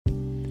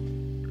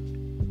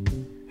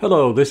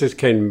Hello, this is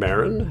Ken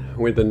Barron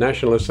with the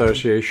National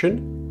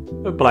Association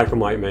of Black and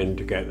White Men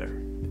Together.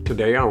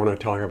 Today I want to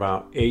talk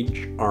about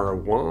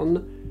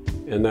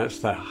HR1, and that's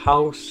the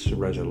House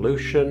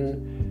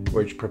resolution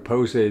which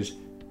proposes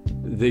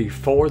the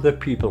For the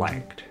People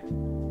Act.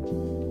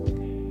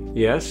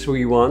 Yes,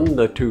 we won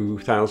the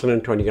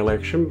 2020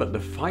 election, but the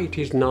fight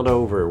is not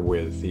over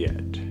with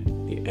yet.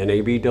 The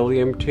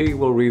NABWMT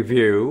will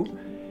review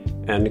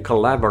and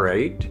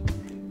collaborate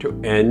to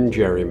end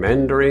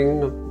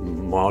gerrymandering,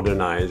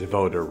 modernize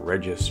voter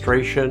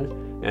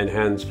registration,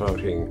 enhance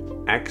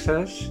voting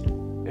access,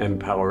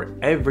 empower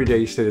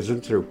everyday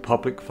citizens through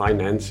public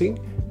financing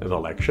of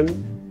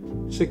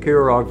elections,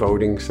 secure our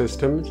voting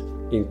systems,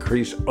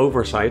 increase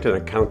oversight and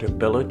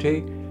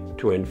accountability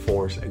to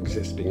enforce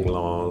existing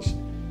laws,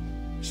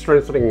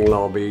 strengthening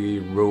lobby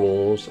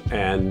rules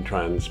and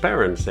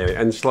transparency,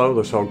 and slow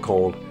the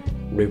so-called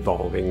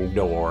revolving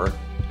door,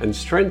 and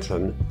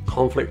strengthen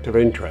conflict of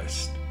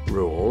interest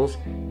rules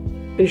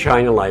and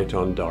shine a light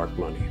on dark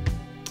money.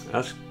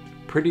 That's a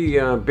pretty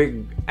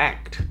big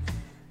act,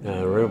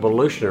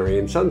 revolutionary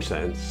in some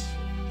sense.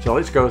 So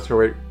let's go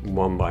through it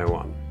one by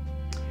one.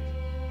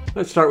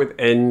 Let's start with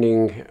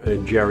ending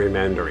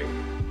gerrymandering.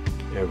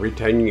 Every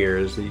 10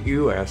 years, the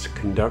U.S.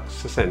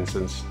 conducts a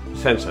census,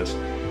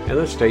 and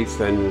the states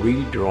then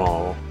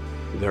redraw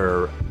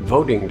their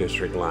voting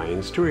district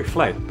lines to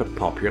reflect the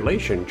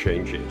population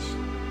changes.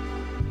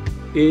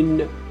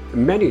 In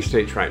many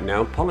states right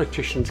now,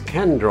 politicians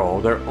can draw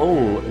their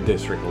own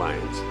district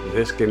lines.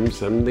 This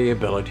gives them the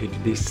ability to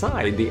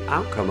decide the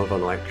outcome of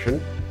an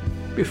election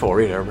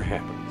before it ever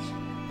happens.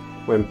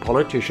 When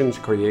politicians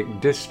create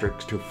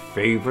districts to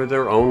favor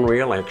their own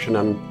re-election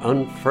and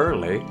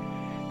unfairly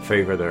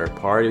favor their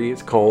party,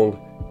 it's called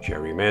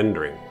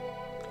gerrymandering.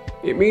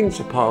 It means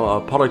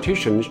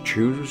politicians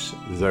choose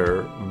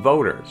their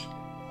voters,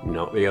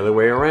 not the other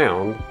way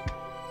around.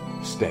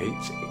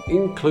 States,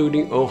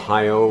 including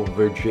Ohio,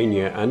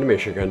 Virginia, and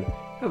Michigan,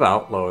 have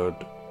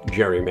outlawed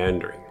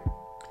gerrymandering.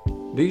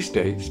 These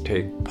states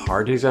take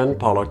partisan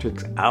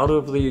politics out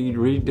of the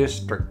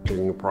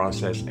redistricting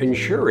process,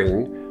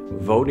 ensuring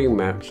voting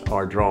maps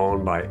are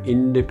drawn by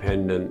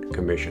independent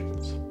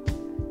commissions.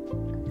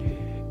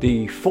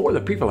 The For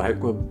the People Act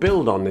will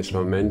build on this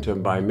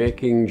momentum by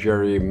making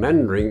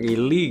gerrymandering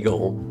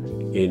illegal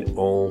in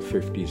all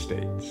 50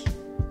 states.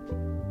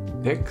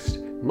 Next,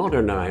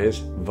 modernize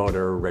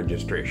voter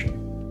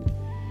registration.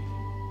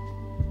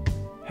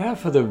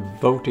 Half of the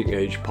voting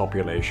age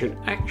population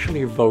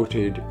actually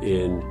voted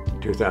in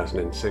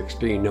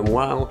 2016, and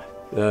while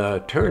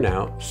the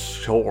turnout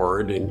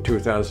soared in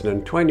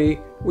 2020,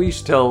 we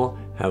still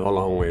have a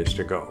long ways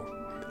to go.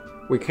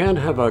 We can't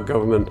have a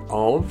government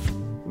of,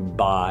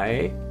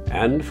 by,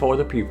 and for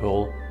the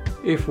people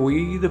if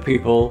we, the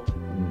people,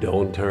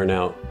 don't turn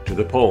out to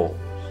the polls.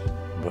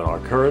 But our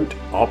current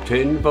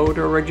opt-in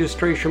voter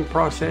registration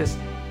process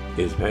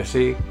is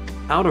messy,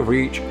 out of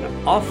reach,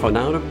 and often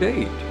out of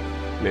date,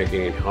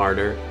 making it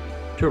harder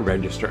to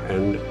register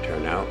and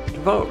turn out to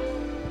vote.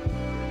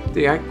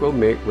 The Act will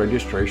make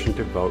registration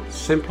to vote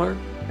simpler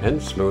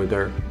and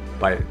smoother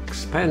by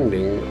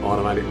expanding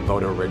automatic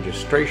voter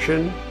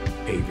registration,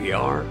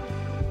 AVR,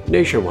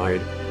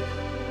 nationwide.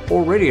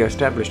 Already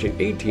established in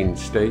 18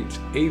 states,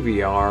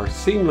 AVR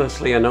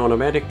seamlessly and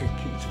automatically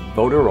keeps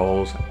voter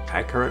rolls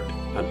accurate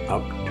and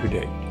up to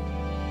date.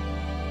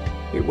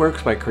 It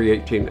works by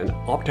creating an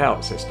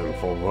opt-out system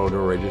for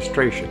voter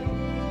registration.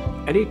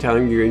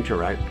 Anytime you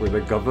interact with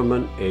a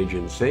government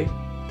agency,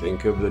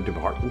 think of the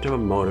Department of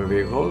Motor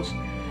Vehicles,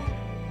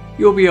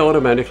 you'll be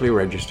automatically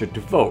registered to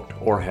vote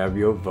or have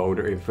your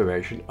voter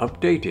information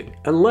updated,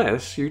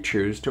 unless you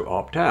choose to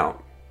opt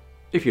out.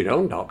 If you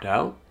don't opt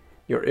out,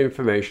 your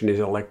information is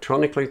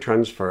electronically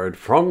transferred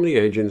from the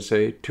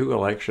agency to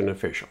election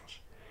officials.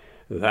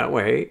 That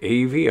way,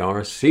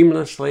 AVR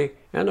seamlessly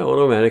and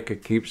automatically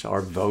keeps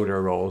our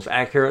voter rolls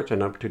accurate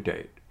and up to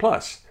date.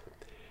 Plus,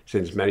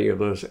 since many of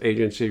those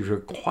agencies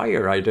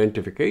require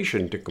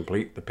identification to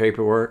complete the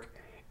paperwork,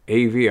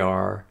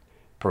 AVR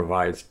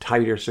provides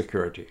tighter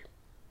security.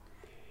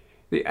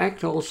 The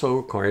Act also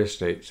requires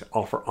states to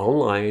offer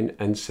online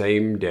and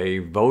same-day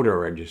voter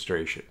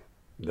registration.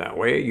 That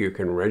way, you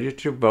can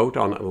register to vote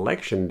on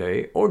Election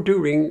Day or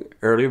during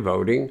early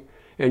voting,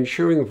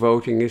 ensuring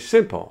voting is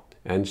simple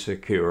and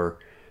secure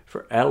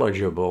for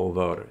eligible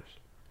voters.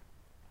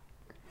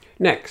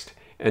 Next,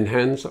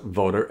 enhance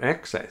voter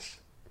access.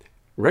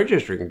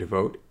 Registering to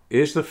vote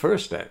is the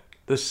first step.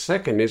 The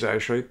second is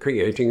actually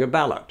creating a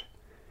ballot.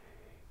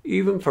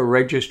 Even for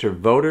registered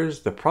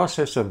voters, the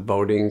process of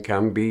voting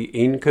can be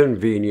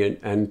inconvenient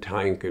and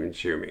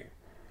time-consuming.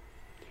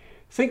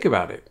 Think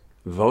about it.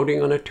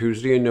 Voting on a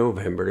Tuesday in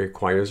November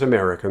requires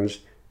Americans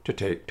to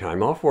take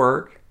time off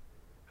work,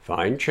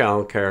 find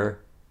childcare,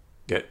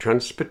 get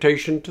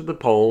transportation to the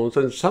polls,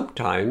 and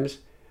sometimes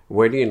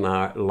wait in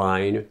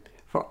line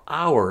for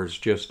hours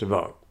just to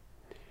vote.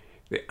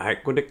 The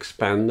Act would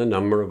expand the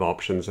number of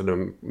options and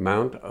the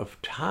amount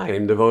of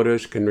time the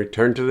voters can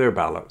return to their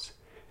ballots,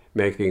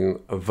 making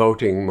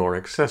voting more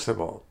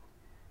accessible.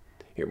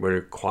 It would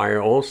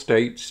require all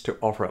states to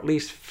offer at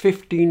least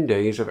 15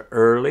 days of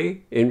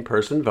early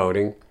in-person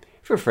voting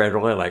for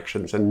federal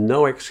elections and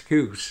no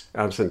excuse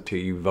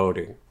absentee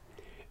voting,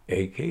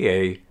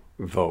 aka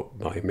vote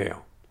by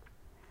mail.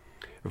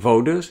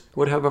 Voters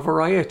would have a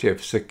variety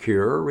of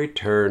secure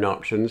return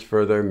options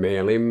for their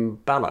mail-in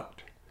ballot.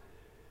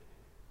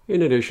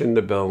 In addition,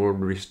 the bill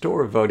would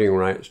restore voting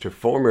rights to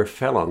former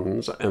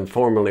felons and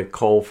formally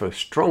call for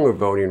stronger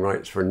voting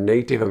rights for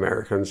Native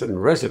Americans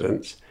and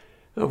residents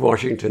of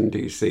Washington,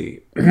 D.C.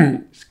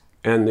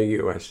 and the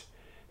U.S.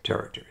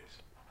 territories.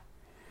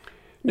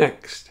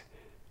 Next,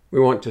 we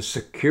want to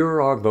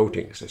secure our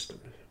voting systems.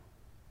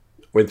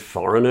 With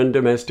foreign and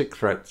domestic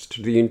threats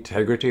to the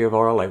integrity of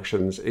our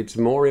elections, it's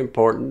more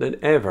important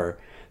than ever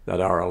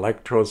that our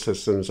electoral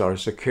systems are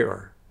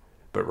secure.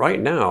 But right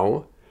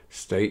now,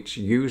 states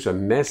use a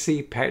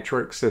messy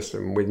patchwork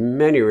system, with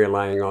many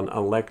relying on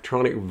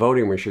electronic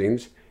voting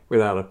machines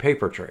without a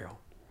paper trail.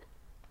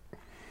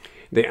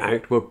 The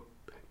Act will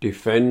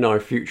defend our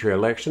future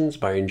elections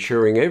by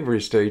ensuring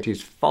every state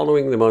is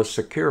following the most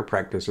secure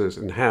practices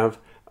and have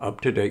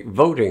up-to-date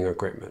voting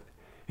equipment.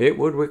 It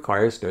would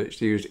require states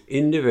to use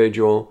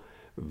individual,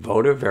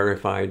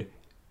 voter-verified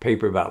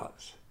paper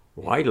ballots,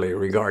 widely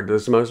regarded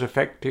as the most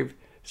effective,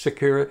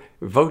 secure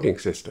voting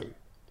system.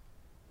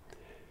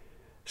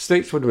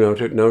 States would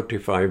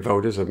notify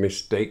voters of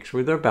mistakes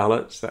with their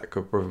ballots that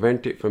could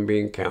prevent it from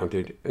being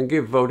counted and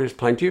give voters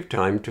plenty of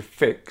time to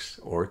fix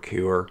or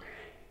cure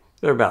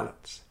their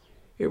ballots.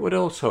 It would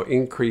also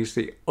increase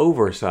the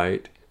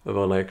oversight of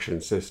election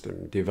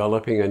system,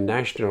 developing a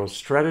national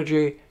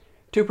strategy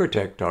to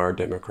protect our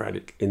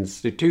democratic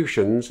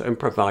institutions and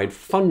provide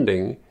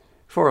funding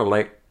for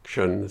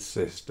election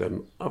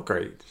system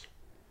upgrades.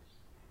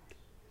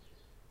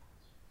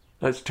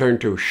 Let's turn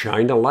to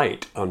shine a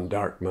light on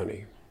dark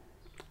money.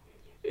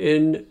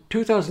 In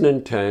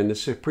 2010, the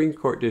Supreme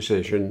Court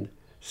decision,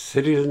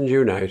 Citizens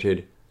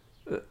United,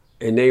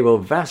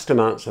 enabled vast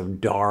amounts of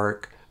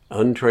dark,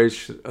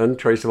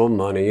 untraceable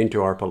money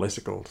into our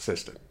political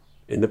system.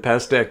 In the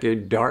past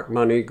decade, dark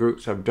money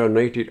groups have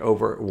donated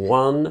over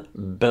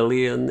 $1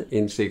 billion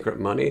in secret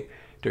money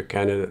to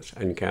candidates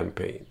and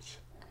campaigns.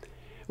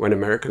 When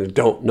Americans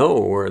don't know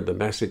where the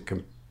massive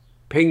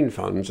campaign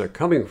funds are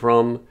coming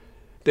from,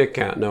 they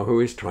can't know who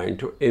is trying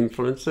to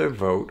influence their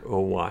vote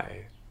or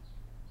why.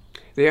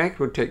 The Act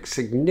would take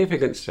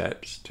significant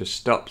steps to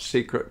stop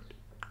secret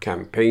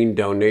campaign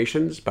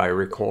donations by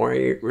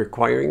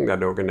requiring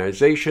that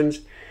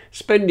organizations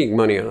spending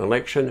money on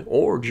election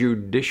or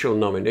judicial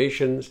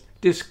nominations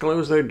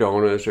disclose their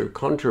donors who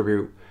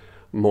contribute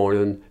more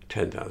than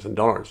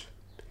 $10,000.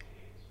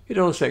 It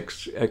also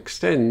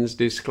extends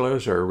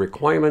disclosure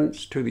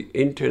requirements to the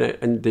internet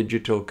and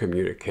digital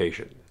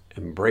communication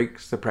and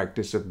breaks the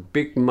practice of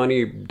big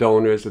money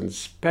donors and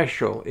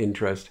special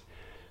interests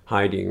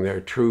hiding their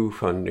true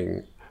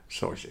funding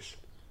sources.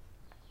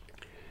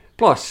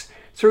 Plus,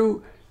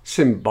 through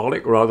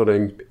symbolic rather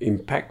than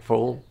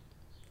impactful,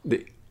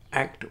 the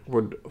Act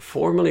would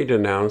formally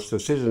denounce the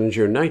Citizens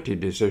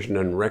United decision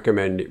and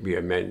recommend it be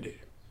amended.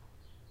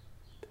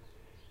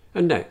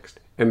 And next,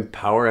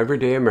 empower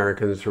everyday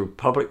Americans through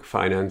public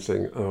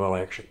financing of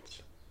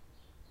elections.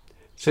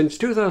 Since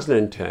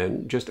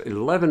 2010, just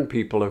 11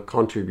 people have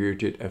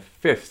contributed a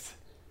fifth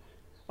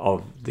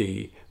of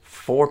the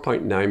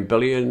 $4.9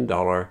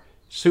 billion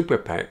super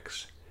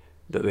PACs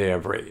that they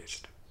have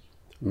raised.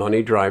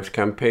 Money drives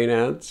campaign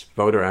ads,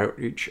 voter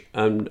outreach,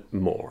 and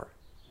more.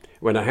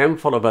 When a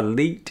handful of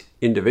elite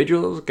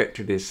individuals get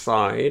to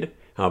decide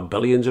how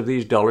billions of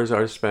these dollars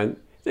are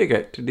spent, they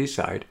get to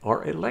decide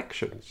our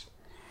elections.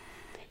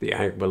 The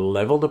Act will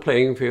level the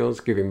playing fields,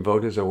 giving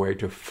voters a way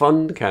to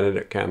fund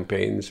candidate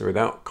campaigns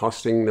without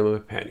costing them a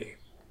penny.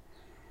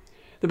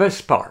 The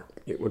best part,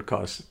 it would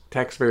cost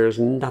taxpayers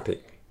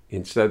nothing.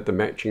 Instead, the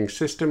matching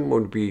system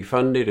would be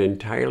funded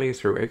entirely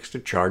through extra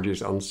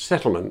charges on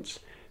settlements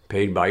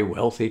paid by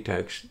wealthy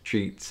tax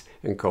cheats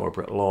and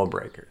corporate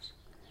lawbreakers.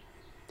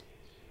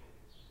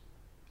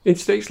 In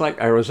states like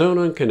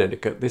Arizona and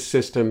Connecticut, this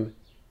system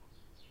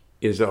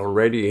is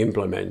already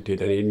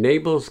implemented and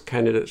enables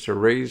candidates to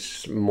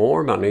raise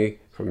more money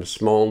from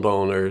small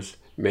donors,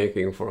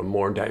 making for a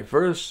more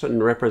diverse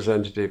and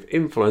representative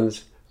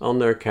influence on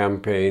their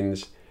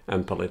campaigns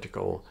and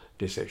political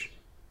decisions.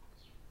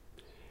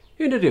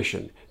 In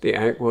addition, the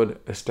Act would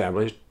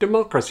establish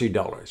Democracy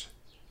Dollars,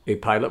 a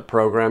pilot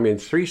program in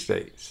 3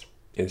 states.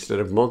 Instead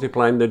of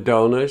multiplying the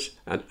donors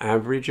an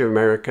average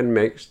American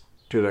makes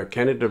to their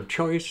candidate of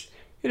choice,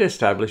 it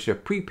established a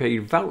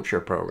prepaid voucher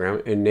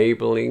program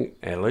enabling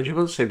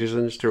eligible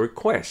citizens to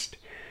request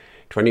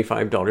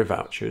 $25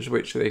 vouchers,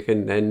 which they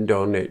can then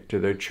donate to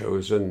their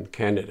chosen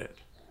candidate.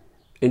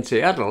 In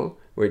Seattle,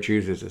 which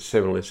uses a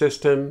similar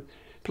system,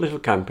 political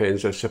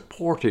campaigns are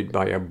supported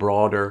by a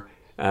broader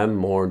and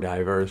more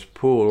diverse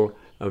pool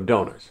of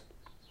donors.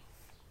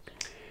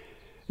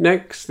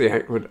 Next, the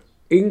Act would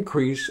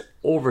increase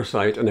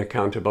oversight and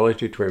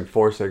accountability to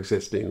enforce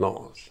existing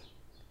laws.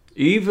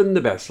 Even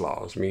the best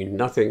laws mean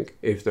nothing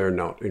if they're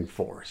not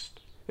enforced.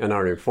 and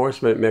our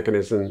enforcement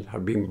mechanisms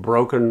have been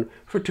broken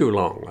for too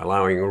long,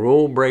 allowing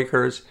rule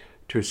breakers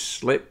to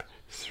slip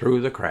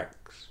through the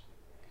cracks.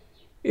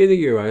 In the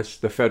U.S.,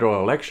 the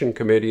Federal Election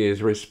Committee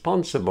is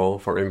responsible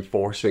for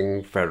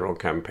enforcing federal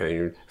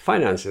campaign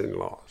financing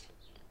laws.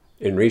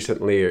 In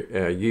recent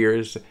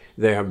years,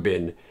 they have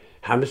been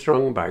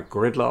hamstrung by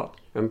gridlock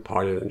and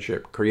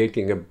partisanship,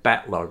 creating a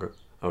backlog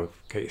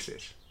of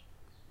cases.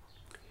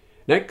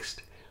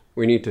 Next,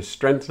 we need to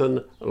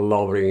strengthen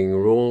lobbying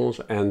rules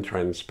and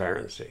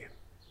transparency.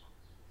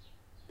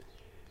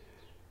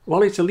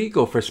 While it's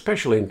illegal for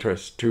special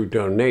interests to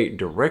donate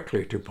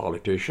directly to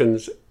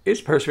politicians,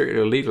 it's perfectly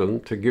illegal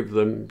to give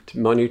them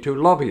money to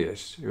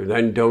lobbyists who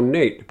then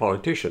donate to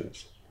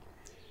politicians.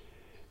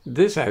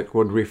 This act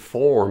would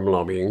reform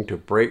lobbying to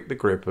break the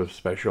grip of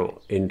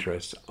special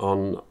interests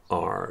on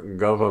our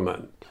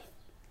government.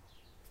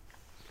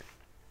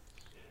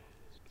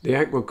 The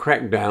act would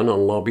crack down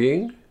on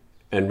lobbying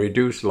and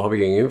reduce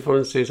lobbying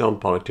influences on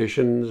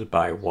politicians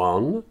by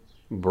 1.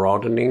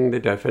 Broadening the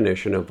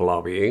definition of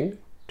lobbying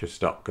to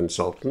stop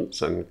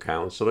consultants and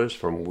counselors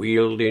from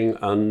wielding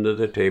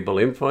under-the-table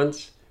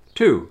influence.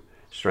 2.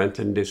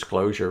 Strengthen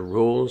disclosure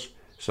rules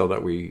so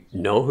that we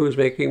know who's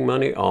making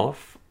money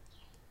off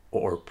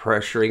or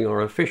pressuring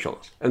our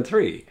officials. And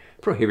 3.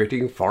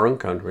 Prohibiting foreign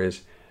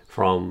countries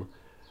from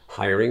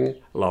hiring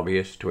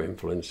lobbyists to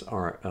influence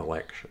our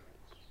election.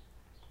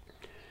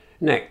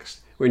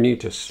 Next, we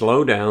need to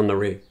slow down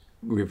the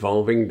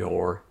revolving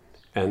door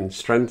and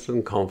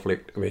strengthen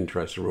conflict of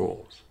interest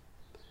rules.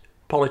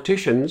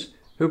 Politicians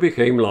who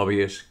became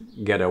lobbyists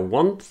get a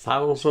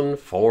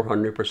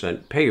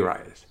 1,400% pay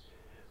rise.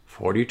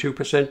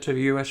 42% of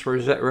U.S.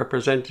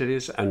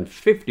 representatives and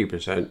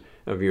 50%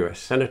 of U.S.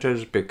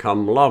 senators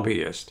become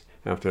lobbyists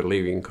after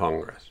leaving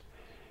Congress.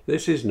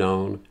 This is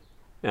known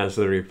as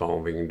the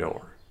revolving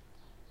door.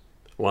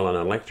 While an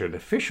elected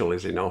official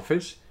is in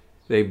office,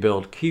 they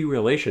build key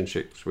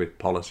relationships with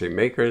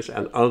policymakers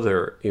and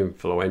other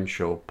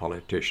influential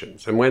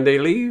politicians. And when they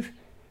leave,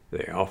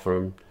 they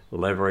often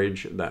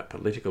leverage that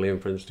political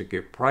influence to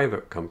give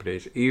private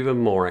companies even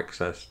more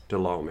access to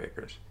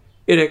lawmakers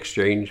in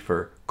exchange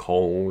for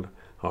cold,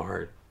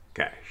 hard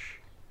cash.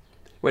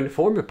 When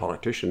former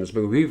politicians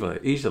move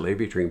easily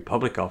between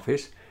public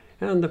office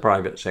and the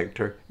private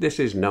sector, this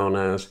is known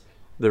as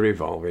the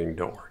revolving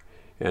door.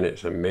 And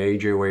it's a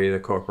major way the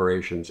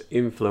corporations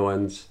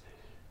influence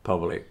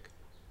public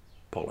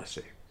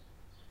policy.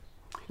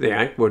 The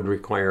act would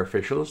require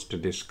officials to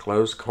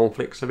disclose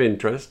conflicts of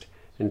interest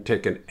and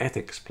take an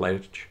ethics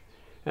pledge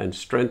and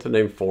strengthen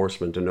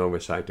enforcement and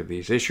oversight of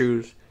these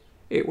issues.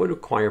 It would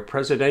require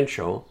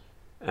presidential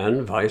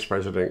and vice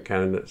president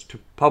candidates to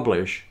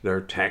publish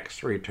their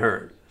tax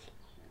returns.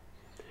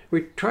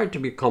 We tried to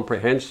be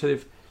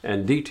comprehensive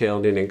and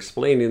detailed in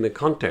explaining the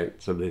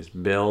contents of this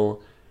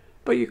bill,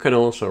 but you can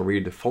also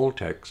read the full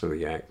text of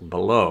the act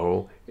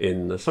below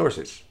in the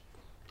sources.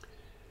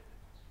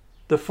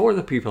 The For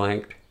the People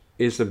Act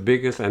is the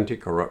biggest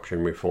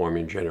anti-corruption reform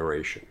in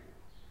generation.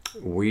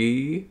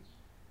 We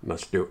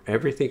must do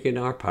everything in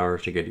our power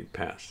to get it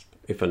passed.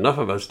 If enough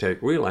of us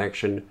take real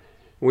action,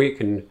 we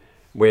can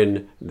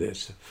win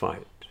this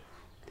fight.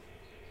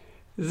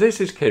 This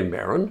is Ken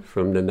Barron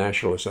from the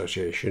National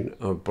Association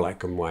of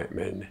Black and White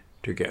Men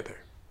Together.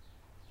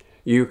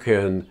 You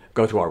can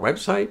go to our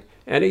website,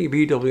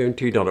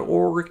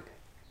 NABWMT.org.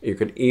 You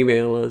can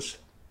email us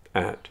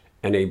at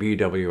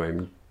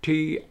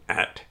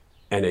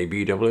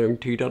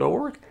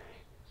NABWMT@NABWMT.org,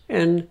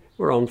 and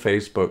we're on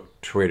Facebook,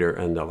 Twitter,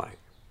 and the like.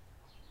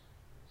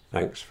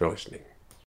 Thanks for listening.